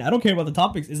 that's fine. I don't care about the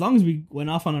topics as long as we went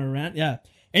off on a rant. Yeah.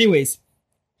 Anyways,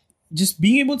 just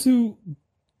being able to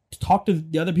talk to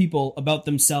the other people about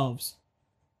themselves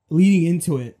leading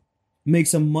into it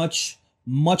makes a much,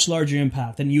 much larger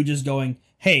impact than you just going,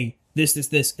 hey, this,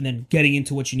 and then getting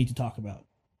into what you need to talk about.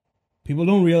 People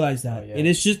don't realize that. It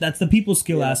is just, that's the people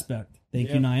skill aspect. Thank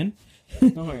you, Nyan.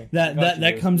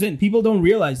 that comes in. People don't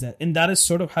realize that. And that is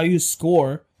sort of how you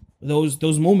score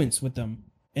those moments with them.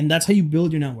 And that's how you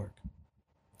build your network.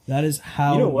 That is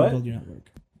how you build your network.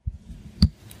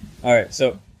 All right,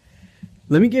 so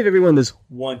let me give everyone this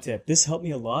one tip. This helped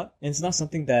me a lot, and it's not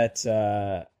something that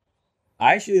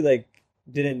I actually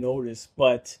didn't notice,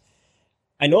 but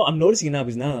I know I'm noticing it now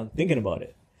because now I'm thinking about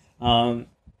it.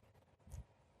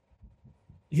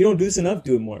 If you don't do this enough,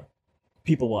 do it more.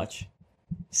 People watch.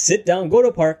 Sit down, go to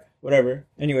a park, whatever,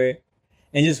 anyway,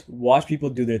 and just watch people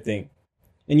do their thing.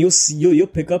 and you'll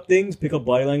pick up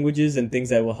body languages and things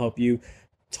that will help you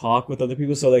talk with other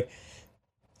people. So like,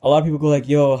 a lot of people go like,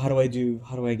 yo, how do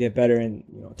I get better in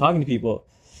talking to people?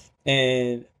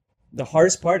 And the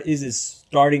hardest part is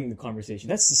starting the conversation.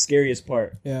 That's the scariest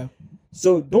part. Yeah.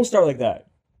 So don't start like that.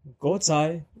 Go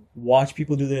outside, watch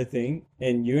people do their thing,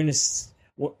 and you're gonna.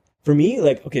 For me,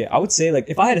 like, okay, I would say like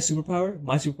if I had a superpower,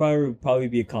 my superpower would probably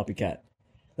be a copycat.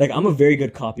 Like, I'm a very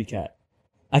good copycat.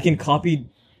 I can copy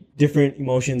different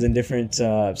emotions and different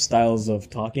styles of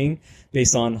talking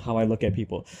based on how I look at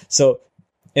people. So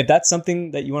if that's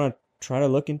something that you want to try to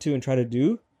look into and try to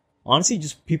do, honestly,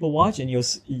 just people watch and you'll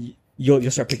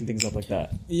start picking things up like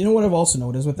that. You know what I've also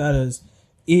noticed with that is,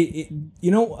 a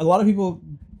lot of people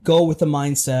go with the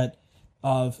mindset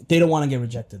of they don't want to get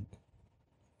rejected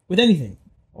with anything.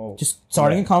 Oh, just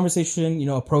starting a conversation,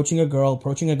 approaching a girl,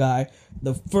 approaching a guy.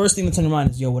 The first thing that's on your mind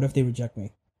is, yo, what if they reject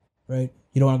me? Right?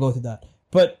 You don't want to go through that.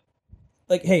 But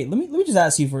like, hey, let me just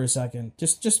ask you for a second,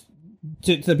 just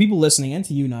to the people listening and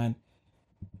to you, Nine.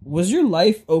 Was your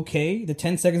life okay the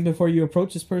 10 seconds before you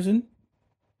approached this person?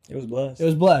 It was blessed. It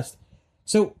was blessed.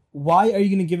 So why are you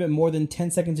going to give it more than 10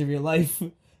 seconds of your life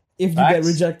if you get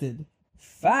rejected?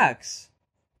 Facts.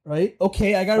 Right?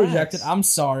 Okay, I got rejected. I'm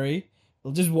sorry.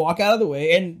 They'll just walk out of the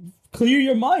way and clear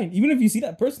your mind. Even if you see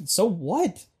that person, so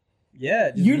what?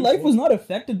 Yeah. Your life was not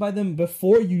affected by them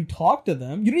before you talked to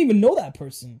them. You don't even know that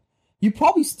person. You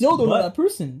probably still don't know that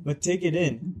person. But take it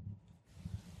in.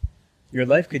 Your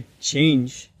life could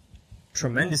change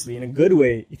tremendously in a good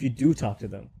way if you do talk to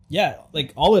them. Yeah,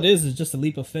 like all it is just a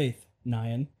leap of faith,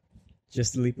 Nyan.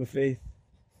 Just a leap of faith.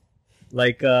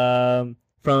 Like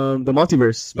from the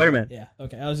multiverse, Spider-Man. Yeah,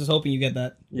 okay. I was just hoping you get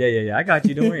that. Yeah. I got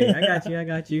you. Don't worry. I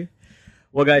got you.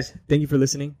 Well, guys, thank you for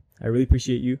listening. I really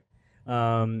appreciate you.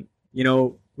 We're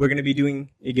going to be doing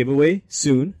a giveaway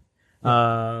soon.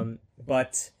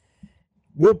 But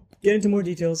we'll get into more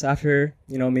details after,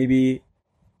 maybe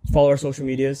follow our social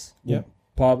medias. Yeah.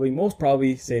 Most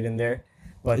probably say it in there.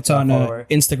 But it's on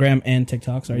Instagram and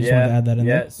TikTok, so I just wanted to add that in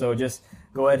there. Yeah, so just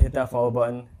go ahead, hit that follow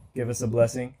button, give us a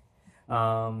blessing.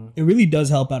 It really does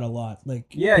help out a lot. Like,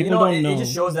 people don't know. It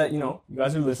just shows that, you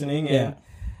guys are listening, and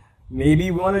maybe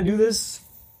we want to do this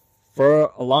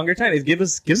for a longer time. It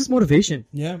gives us motivation.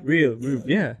 Yeah.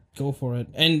 Yeah. Go for it.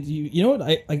 And you know what?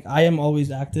 I am always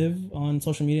active on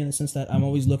social media in the sense that I'm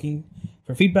always looking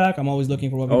for feedback. I'm always looking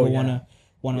for what people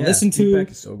want to listen to,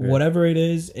 so whatever it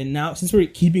is. And now, since we're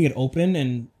keeping it open,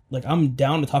 and like, I'm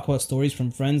down to talk about stories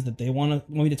from friends that they want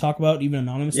me to talk about, even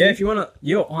anonymously. Yeah, if you want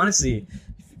to, honestly,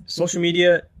 social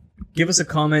media, give us a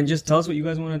comment. Just tell us what you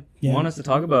guys want us to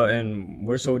talk about, and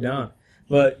we're so down.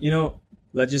 But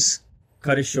let's just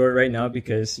cut it short right now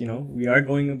because we are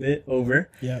going a bit over.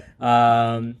 Yeah.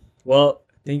 Well,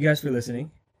 thank you guys for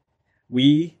listening.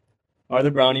 We are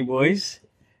the Brownie Boys.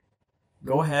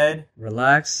 Go ahead,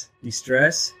 relax,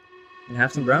 de-stress, and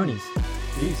have some brownies.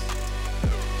 Peace.